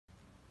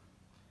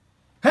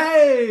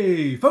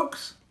Hey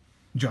folks,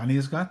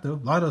 Jonius Gato,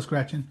 Lotto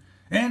scratching,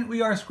 and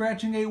we are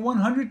scratching a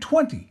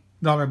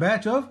 $120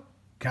 batch of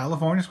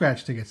California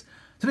scratch tickets.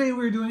 Today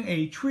we're doing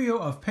a trio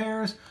of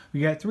pairs. We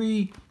got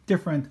three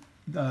different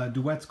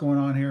duets going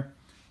on here.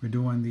 We're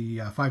doing the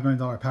 $5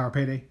 million Power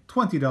Payday,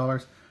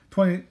 $20,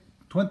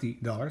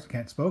 $20,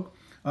 can't spoke,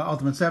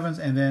 Ultimate Sevens,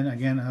 and then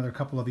again another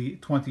couple of the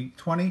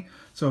 2020.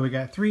 So we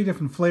got three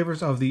different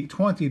flavors of the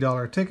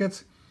 $20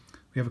 tickets.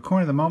 We have a coin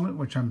of the moment,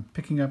 which I'm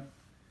picking up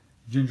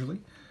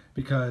gingerly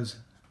because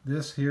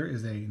this here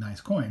is a nice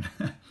coin.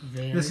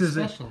 Very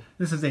special.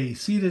 This is a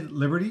seated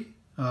Liberty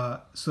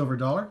silver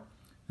dollar.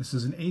 This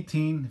is an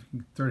 18. If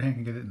you, third hand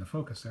can get it in the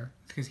focus there.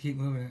 It's because you keep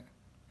moving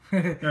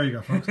it. There you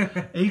go, folks.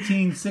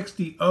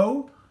 1860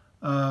 O.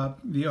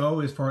 The O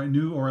is for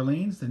New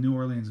Orleans, the New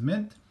Orleans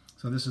Mint.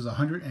 So this is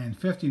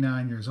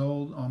 159 years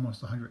old,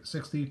 almost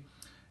 160.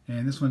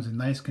 And this one's in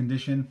nice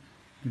condition.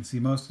 You can see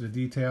most of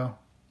the detail.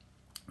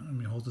 Let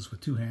me hold this with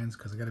two hands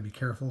because I got to be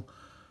careful.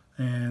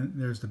 And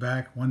there's the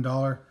back,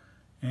 $1.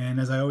 And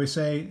as I always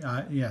say,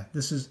 yeah,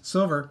 this is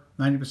silver,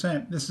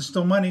 90%. This is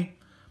still money.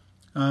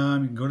 You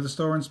can go to the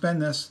store and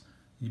spend this.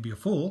 You'd be a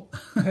fool.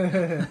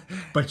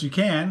 But you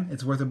can.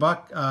 It's worth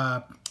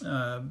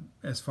 $1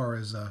 as far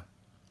as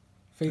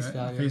face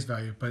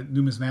value. But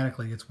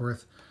numismatically, it's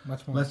worth,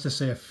 much more. Let's just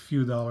say a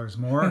few dollars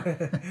more.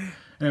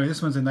 Anyway,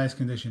 this one's in nice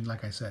condition,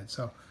 like I said.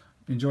 So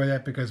enjoy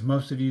that because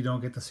most of you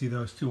don't get to see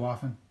those too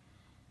often.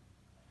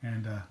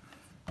 And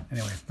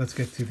anyway, let's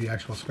get to the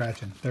actual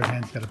scratching. Third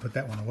hand's got to put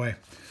that one away.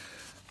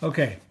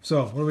 Okay,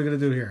 so what are we going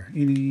to do here?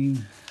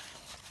 Eating,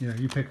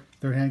 you pick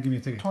third hand, give me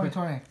a ticket.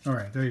 2020. All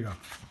right, there you go.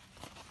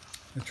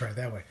 Let's try it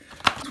that way.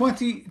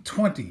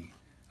 2020.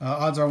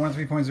 Odds are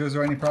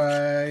 13.00 any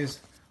prize,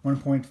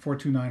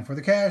 1.429 for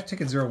the cash,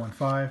 ticket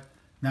 015.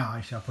 Now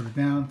I shall put it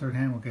down. Third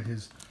hand will get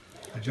his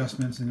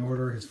adjustments in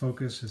order, his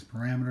focus, his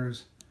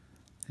parameters,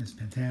 his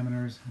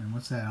pentameters, and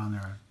what's that on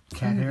there?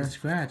 Cat hair?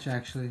 Scratch,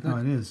 actually. Look. Oh,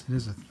 it is. It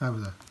is. That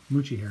was a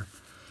moochie hair.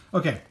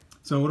 Okay,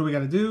 so what do we got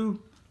to do?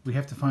 We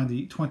have to find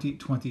the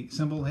 2020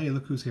 symbol. Hey,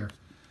 look who's here.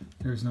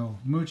 There's no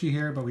moochie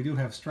here, but we do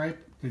have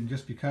Stripe. And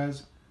just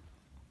because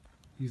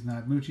he's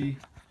not moochie,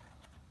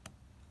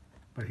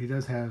 but he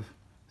does have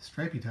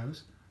stripey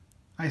toes.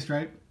 Hi,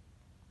 Stripe.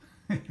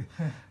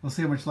 We'll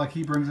see how much luck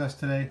he brings us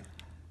today.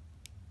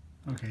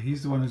 Okay,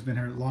 he's the one who's been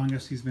here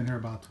longest. He's been here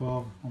about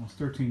 12, almost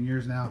 13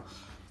 years now.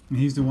 And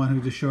he's the one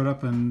who just showed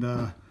up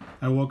and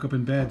I woke up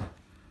in bed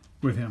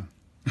with him.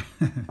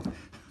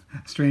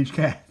 Strange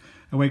cat.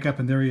 I wake up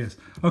and there he is.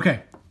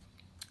 Okay,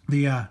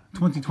 the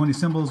 2020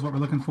 symbol is what we're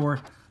looking for.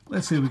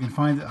 Let's see if we can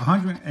find it.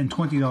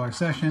 $120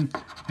 session,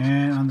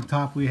 and on the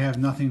top we have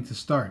nothing to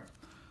start.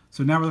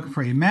 So now we're looking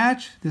for a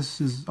match. This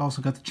has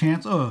also got the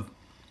chance of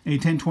a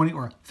 10, 20,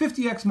 or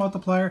 50x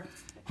multiplier,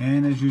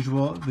 and as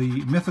usual,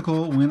 the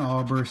mythical win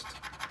all burst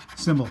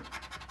symbol.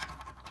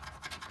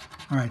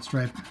 All right,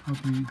 Stripe. Hope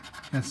you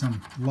got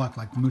some luck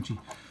like the moochie.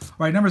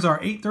 All right, numbers are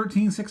 8,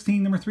 13,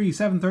 16, number 3,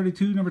 7,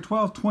 32, number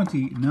 12,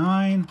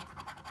 29,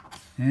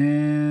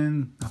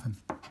 and nothing.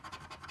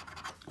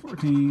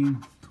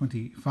 14,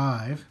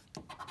 25,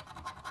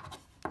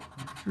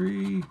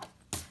 23,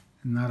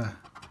 and not a...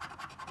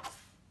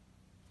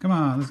 Come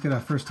on, let's get a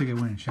first ticket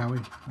win, shall we?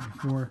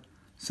 24,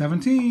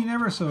 17,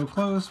 ever so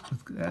close.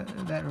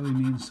 That really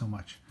means so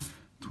much.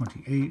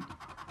 28,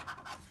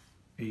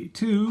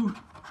 82,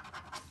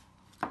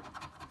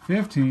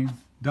 15,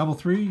 double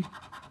 3,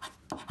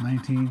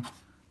 19,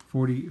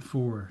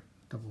 44.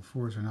 Double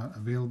 4s are not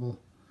available.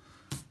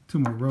 Two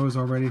more rows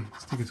already.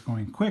 This ticket's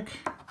going quick.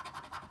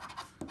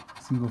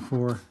 Single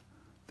 4,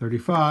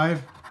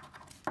 35,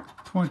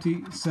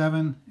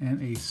 27,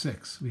 and a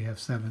 6. We have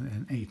 7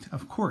 and 8,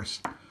 of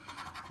course.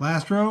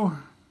 Last row.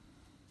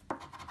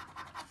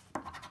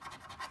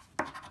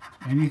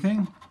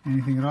 Anything?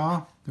 Anything at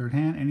all? Third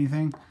hand,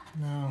 anything?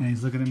 No. And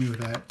he's looking at me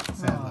with that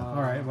sad look.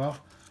 All right, well,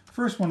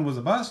 first one was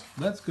a bust.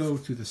 Let's go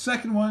to the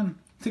second one.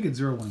 Ticket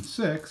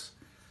 016.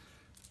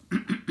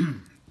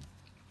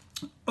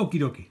 Okie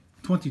dokie.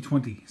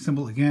 2020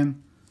 symbol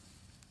again.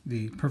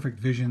 The perfect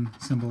vision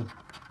symbol.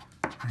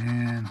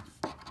 And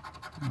I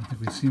don't think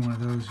we've seen one of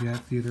those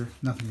yet either.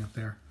 Nothing up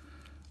there.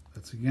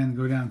 Let's again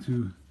go down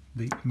to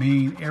the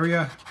main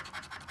area.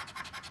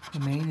 The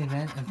main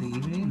event of the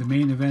evening? The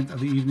main event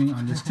of the evening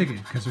on this ticket,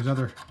 because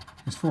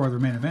there's 4 other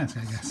main events,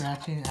 I guess.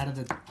 Scratching out of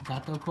the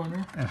Gato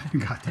corner?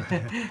 Gato.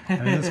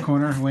 Out of this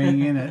corner,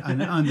 weighing in at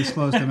an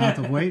undisclosed amount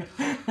of weight.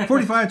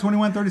 45,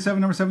 21, 37,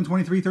 number 7,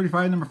 23,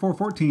 35, number 4,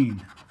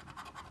 14.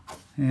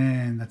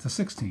 And that's a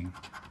 16.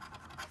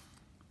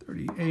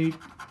 38,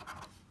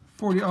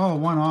 40, oh,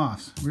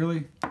 one-offs.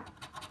 Really?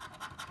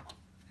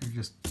 You're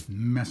just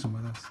messing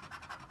with us.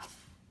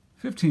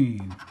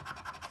 15,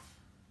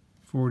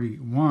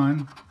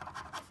 41,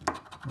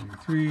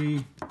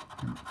 43,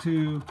 number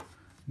 2,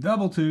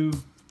 double 2,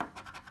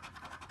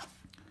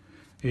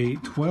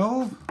 8,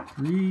 12,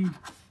 3,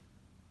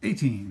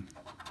 18,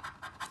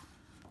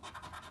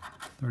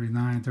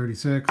 39,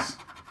 36,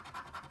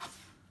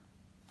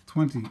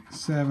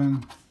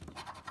 27,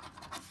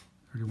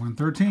 31,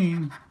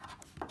 13,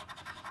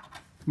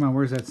 Come on,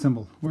 where's that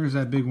symbol? Where's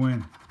that big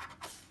win?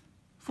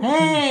 14.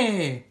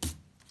 Hey!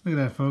 Look at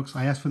that, folks.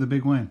 I asked for the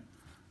big win.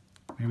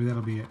 Maybe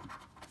that'll be it.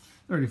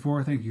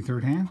 34, thank you,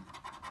 third hand.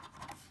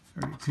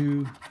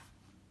 32,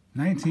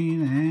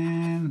 19,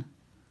 and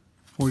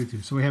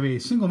 42. So we have a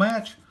single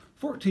match.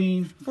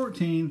 14,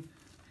 14.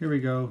 Here we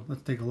go.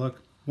 Let's take a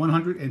look.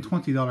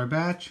 $120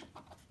 batch.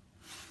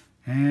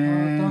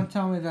 And don't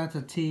tell me that's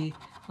a T.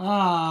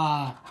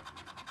 Ah.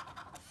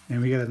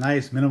 And we get a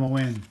nice minimal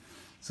win.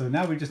 So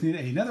now we just need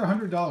another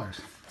 $100.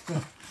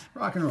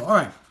 Rock and roll. All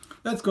right.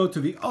 Let's go to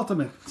the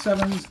ultimate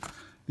sevens.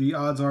 The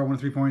odds are 1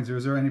 to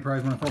 3.00. Any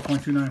prize 1 to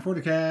 4.29 for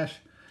the cash.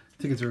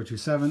 Ticket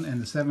 027. And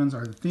the sevens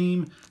are the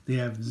theme. They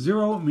have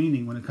zero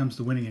meaning when it comes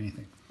to winning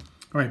anything.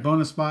 All right.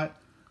 Bonus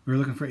spot. We're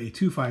looking for a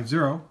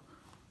 250.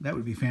 That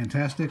would be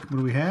fantastic. What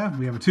do we have?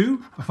 We have a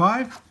 2, a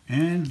 5,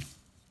 and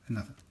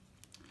nothing.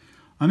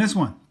 On this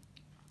one,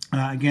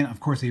 again, of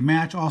course, a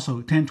match.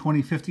 Also, 10,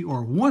 20, 50,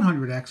 or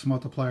 100x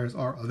multipliers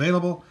are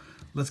available.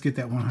 Let's get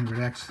that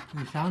 100x.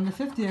 We found the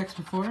 50x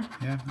before.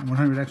 Yeah, and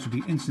 100x would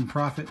be instant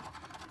profit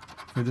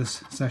for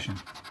this session.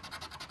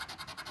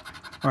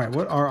 All right,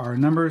 what are our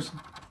numbers?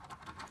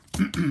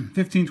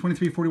 15,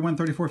 23, 41,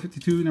 34,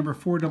 52, number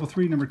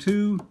 433, number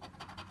 2.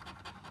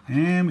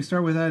 And we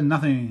start with a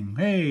nothing.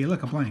 Hey,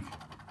 look, a blank.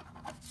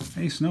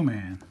 A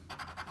snowman.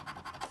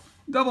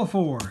 Double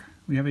 4.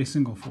 We have a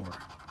single 4.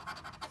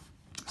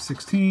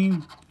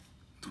 16,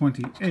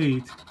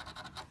 28,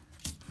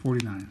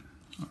 49.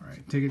 All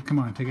right, take it. Come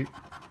on, take it.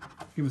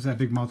 Give us that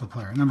big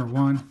multiplier. Number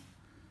 1,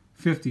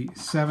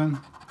 57,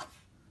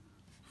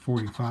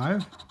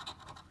 45,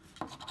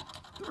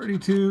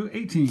 32,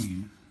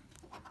 18.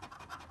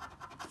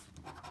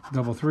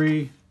 Double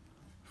 3,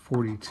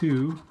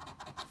 42,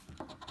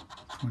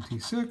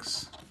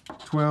 26,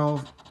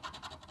 12,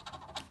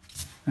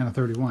 and a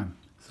 31.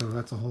 So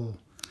that's a whole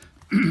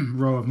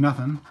row of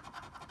nothing.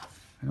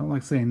 I don't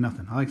like saying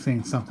nothing. I like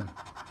saying something.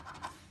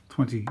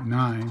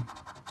 29.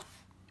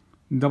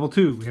 Double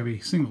 2. We have a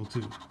single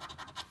 2.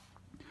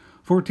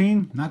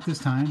 14. Not this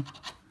time.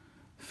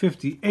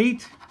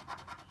 58.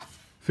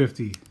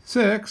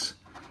 56.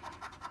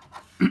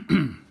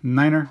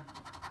 Niner.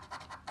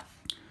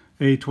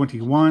 A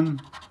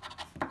 21.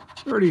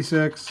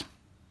 36.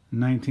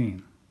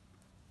 19.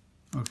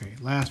 Okay,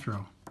 last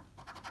row.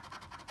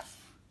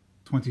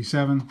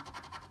 27.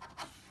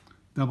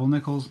 Double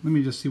nickels. Let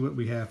me just see what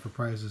we have for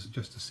prizes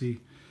just to see.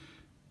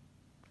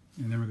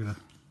 And then we're going to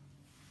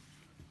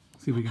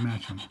see if we can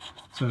match them.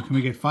 So can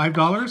we get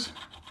 $5?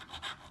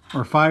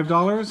 Or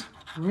 $5?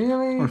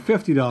 Really? Or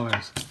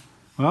 $50?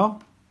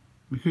 Well,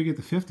 we could get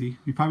the 50.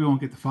 We probably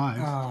won't get the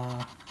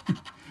 5.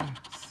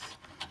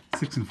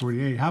 6 and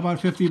 48. How about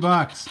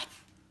 $50?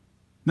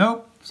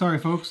 Nope. Sorry,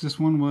 folks. This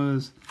one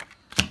was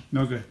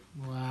no good.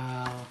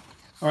 Wow.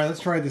 All right,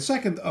 let's try the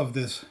second of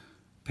this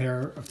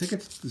pair of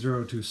tickets.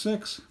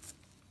 026.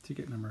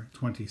 Ticket number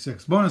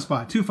 26. Bonus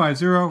spot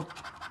 250,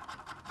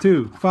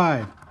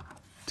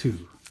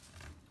 252.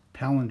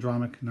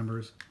 Palindromic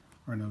numbers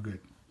are no good.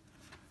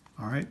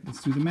 All right,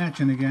 let's do the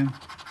matching again.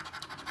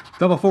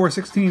 Double 4,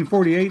 16,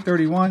 48,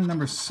 31,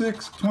 number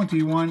 6,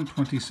 21,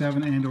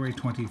 27, and or a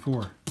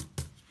 24.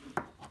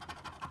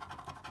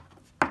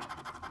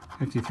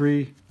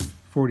 53,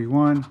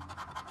 41,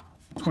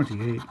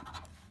 28,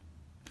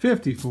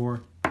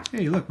 54.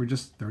 Hey, look, we're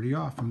just 30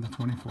 off from the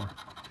 24.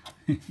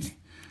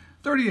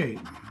 38,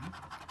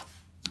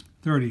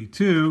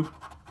 32,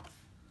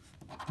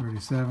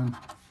 37,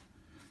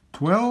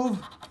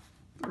 12,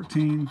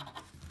 13,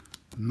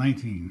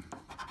 19,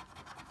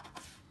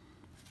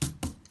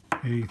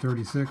 80,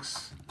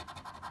 36,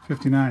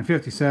 59,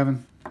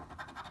 57,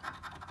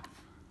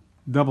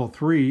 double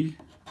 3,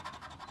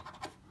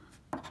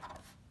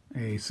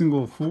 a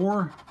single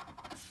 4,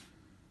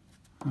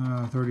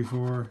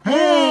 34.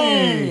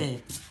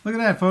 Hey! Look at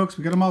that, folks.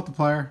 We got a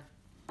multiplier.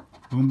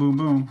 Boom, boom,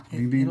 boom.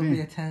 Ding, ding, It'll ding.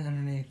 be a 10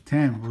 underneath.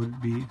 10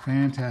 would be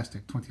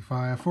fantastic.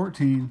 25,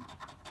 14,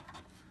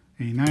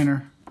 a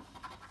niner,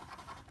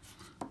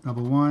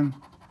 double 1,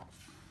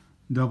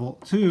 double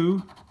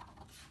 2,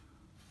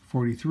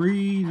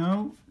 43,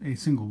 no, a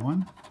single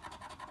 1,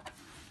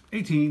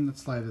 18,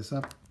 let's slide this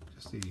up,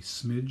 just a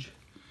smidge,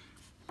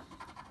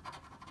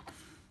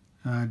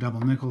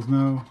 double nickels,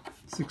 no,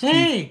 16.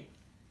 Hey!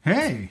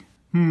 Hey!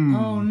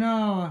 Oh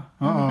no,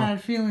 I have a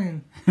bad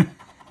feeling.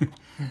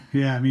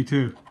 Yeah, me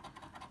too.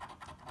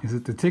 Is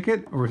it the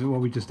ticket or is it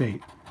what we just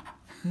ate?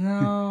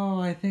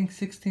 No, I think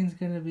 16 is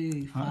going to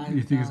be $5.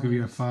 You think it's going to be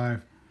a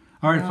 5?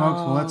 All right, folks,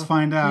 well, let's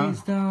find out.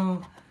 Please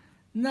don't.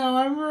 No,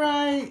 I'm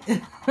right.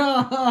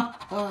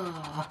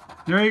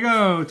 There you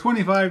go,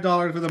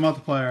 $25 for the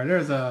multiplier.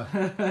 There's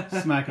a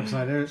smack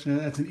upside.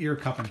 That's an ear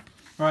cupping.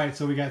 All right,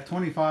 so we got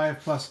 25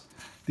 plus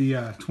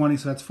the 20,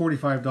 so that's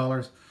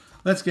 $45.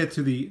 Let's get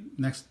to the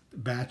next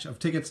batch of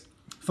tickets.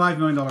 $5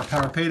 million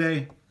power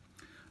payday.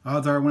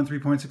 Odds are 1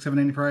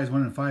 3.678 prize,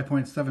 1 in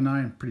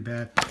 5.79. Pretty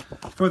bad.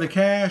 For the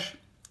cash,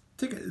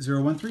 ticket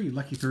 013,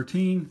 lucky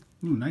 13.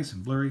 Ooh, nice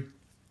and blurry.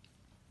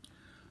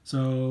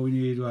 So we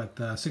need, what,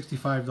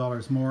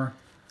 $65 more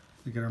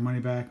to get our money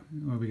back.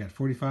 Well, we got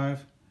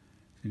 45,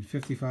 And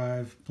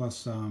 55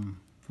 plus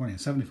 20,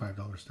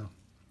 $75 still.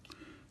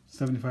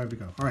 75 to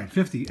go. All right,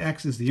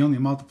 50X is the only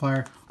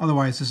multiplier.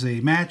 Otherwise, this is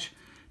a match.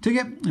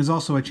 Ticket is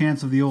also a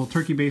chance of the old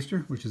turkey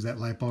baster, which is that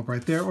light bulb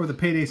right there, or the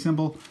payday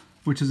symbol,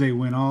 which is a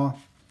win all.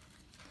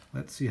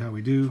 Let's see how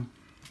we do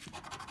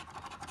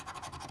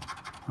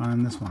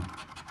on this one.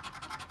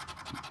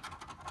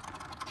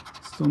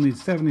 Still need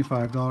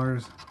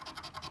 $75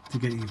 to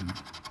get even.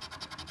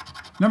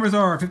 Numbers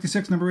are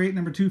 56, number 8,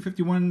 number 2,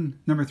 51,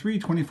 number 3,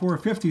 24,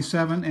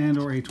 57, and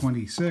or a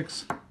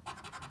 26.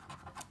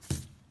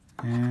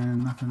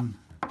 And nothing.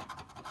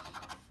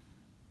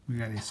 We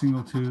got a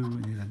single 2,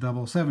 we need a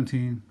double,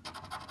 17,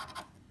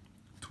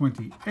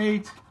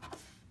 28,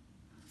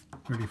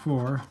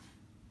 34,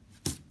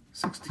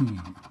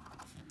 16,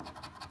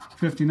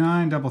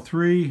 59, double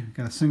 3,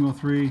 got a single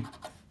 3,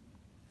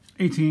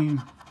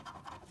 18,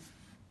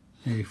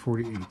 a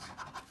 48,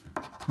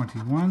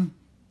 21,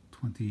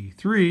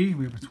 23,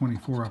 we have a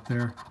 24 up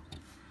there,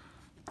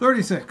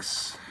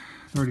 36,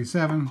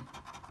 37,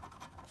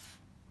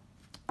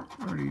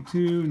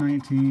 32,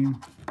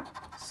 19,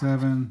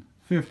 7,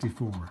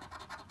 54,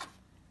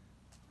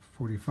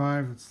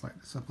 45, let's slide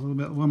this up a little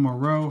bit, one more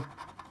row,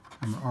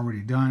 and we're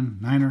already done,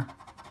 niner,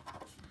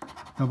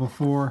 double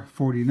 4,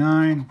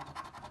 49,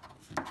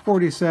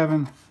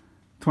 47,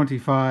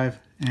 25,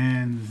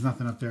 and there's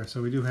nothing up there,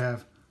 so we do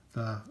have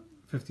the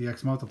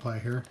 50X multiply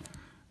here,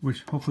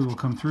 which hopefully will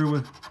come through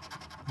with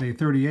a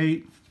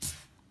 38,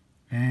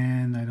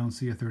 and I don't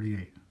see a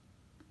 38.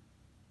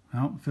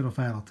 Well, fiddle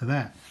faddle to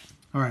that.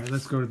 All right,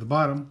 let's go to the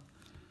bottom.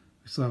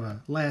 We still have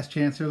a last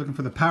chance here, looking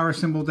for the power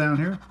symbol down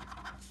here.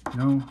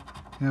 No,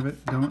 have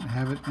it, don't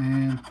have it,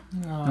 and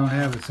don't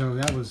have it. So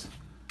that was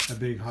a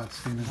big hot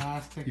steaming.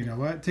 You know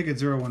what? Ticket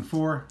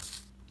 014.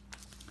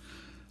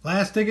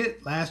 Last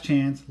ticket, last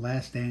chance,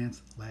 last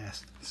dance,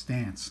 last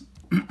stance.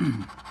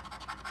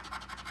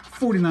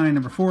 49,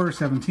 number 4,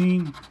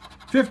 17,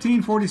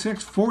 15,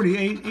 46,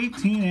 48,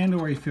 18, and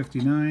or a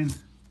 59.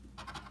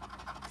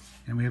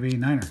 And we have a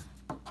niner.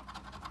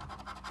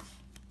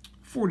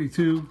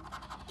 42,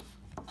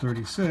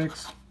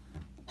 36,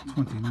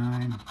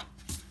 29,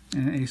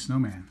 and a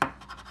snowman.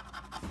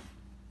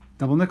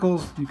 Double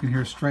nickels. You can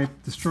hear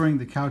Stripe destroying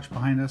the couch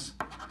behind us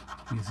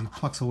as he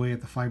plucks away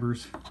at the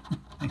fibers.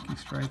 Thank you,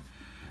 Stripe.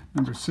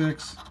 Number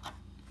 6,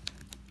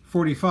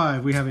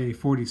 45. We have a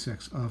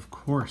 46, of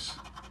course.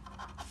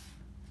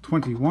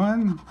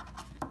 21,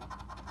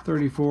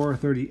 34,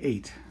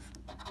 38.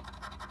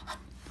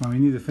 Well, we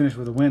need to finish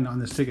with a win on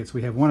this ticket, so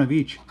we have one of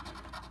each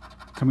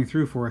coming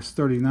through for us.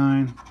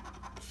 39,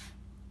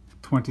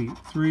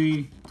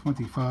 23,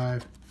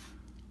 25,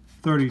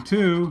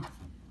 32,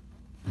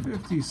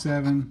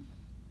 57,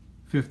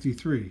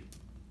 53.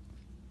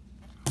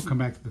 We'll come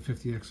back to the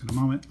 50X in a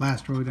moment.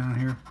 Last row down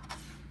here.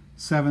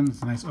 7,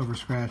 it's a nice over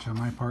scratch on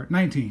my part.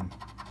 19,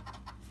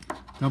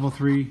 double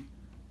 3,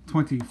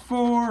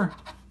 24,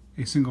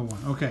 a single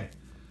 1. Okay,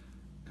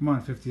 come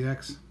on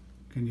 50X.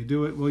 Can you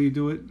do it? Will you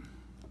do it?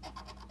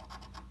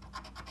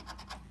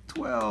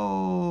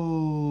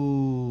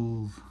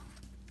 12.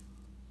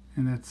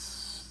 And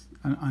that's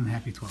an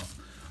unhappy 12.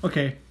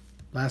 Okay,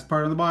 last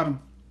part on the bottom.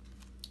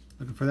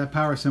 Looking for that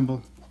power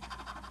symbol.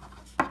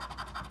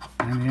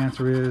 And the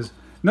answer is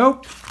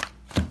nope.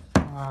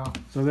 Wow.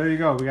 So there you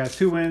go. We got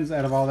 2 wins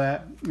out of all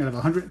that. Out of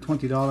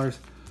 $120.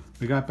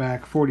 We got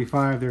back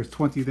 45. There's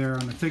 20 there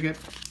on the ticket.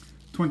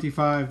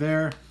 25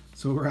 there.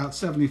 So we're out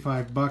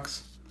 75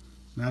 bucks.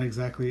 Not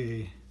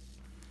exactly a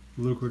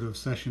lucrative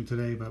session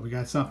today, but we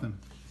got something.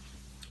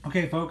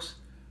 Okay, folks,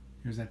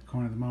 here's that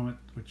corner of the moment,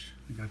 which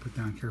I got to put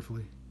down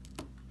carefully.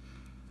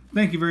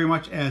 Thank you very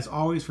much, as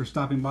always, for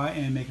stopping by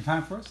and making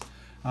time for us.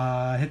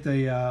 Hit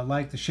the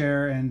like, the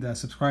share, and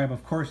subscribe,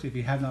 of course, if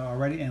you have not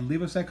already, and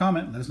leave us that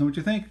comment. Let us know what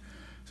you think.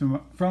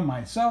 So from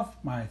myself,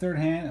 my third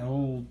hand, and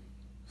old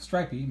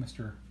Stripey,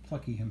 Mr.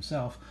 Plucky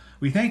himself,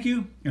 we thank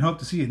you and hope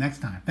to see you next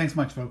time. Thanks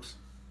much, folks.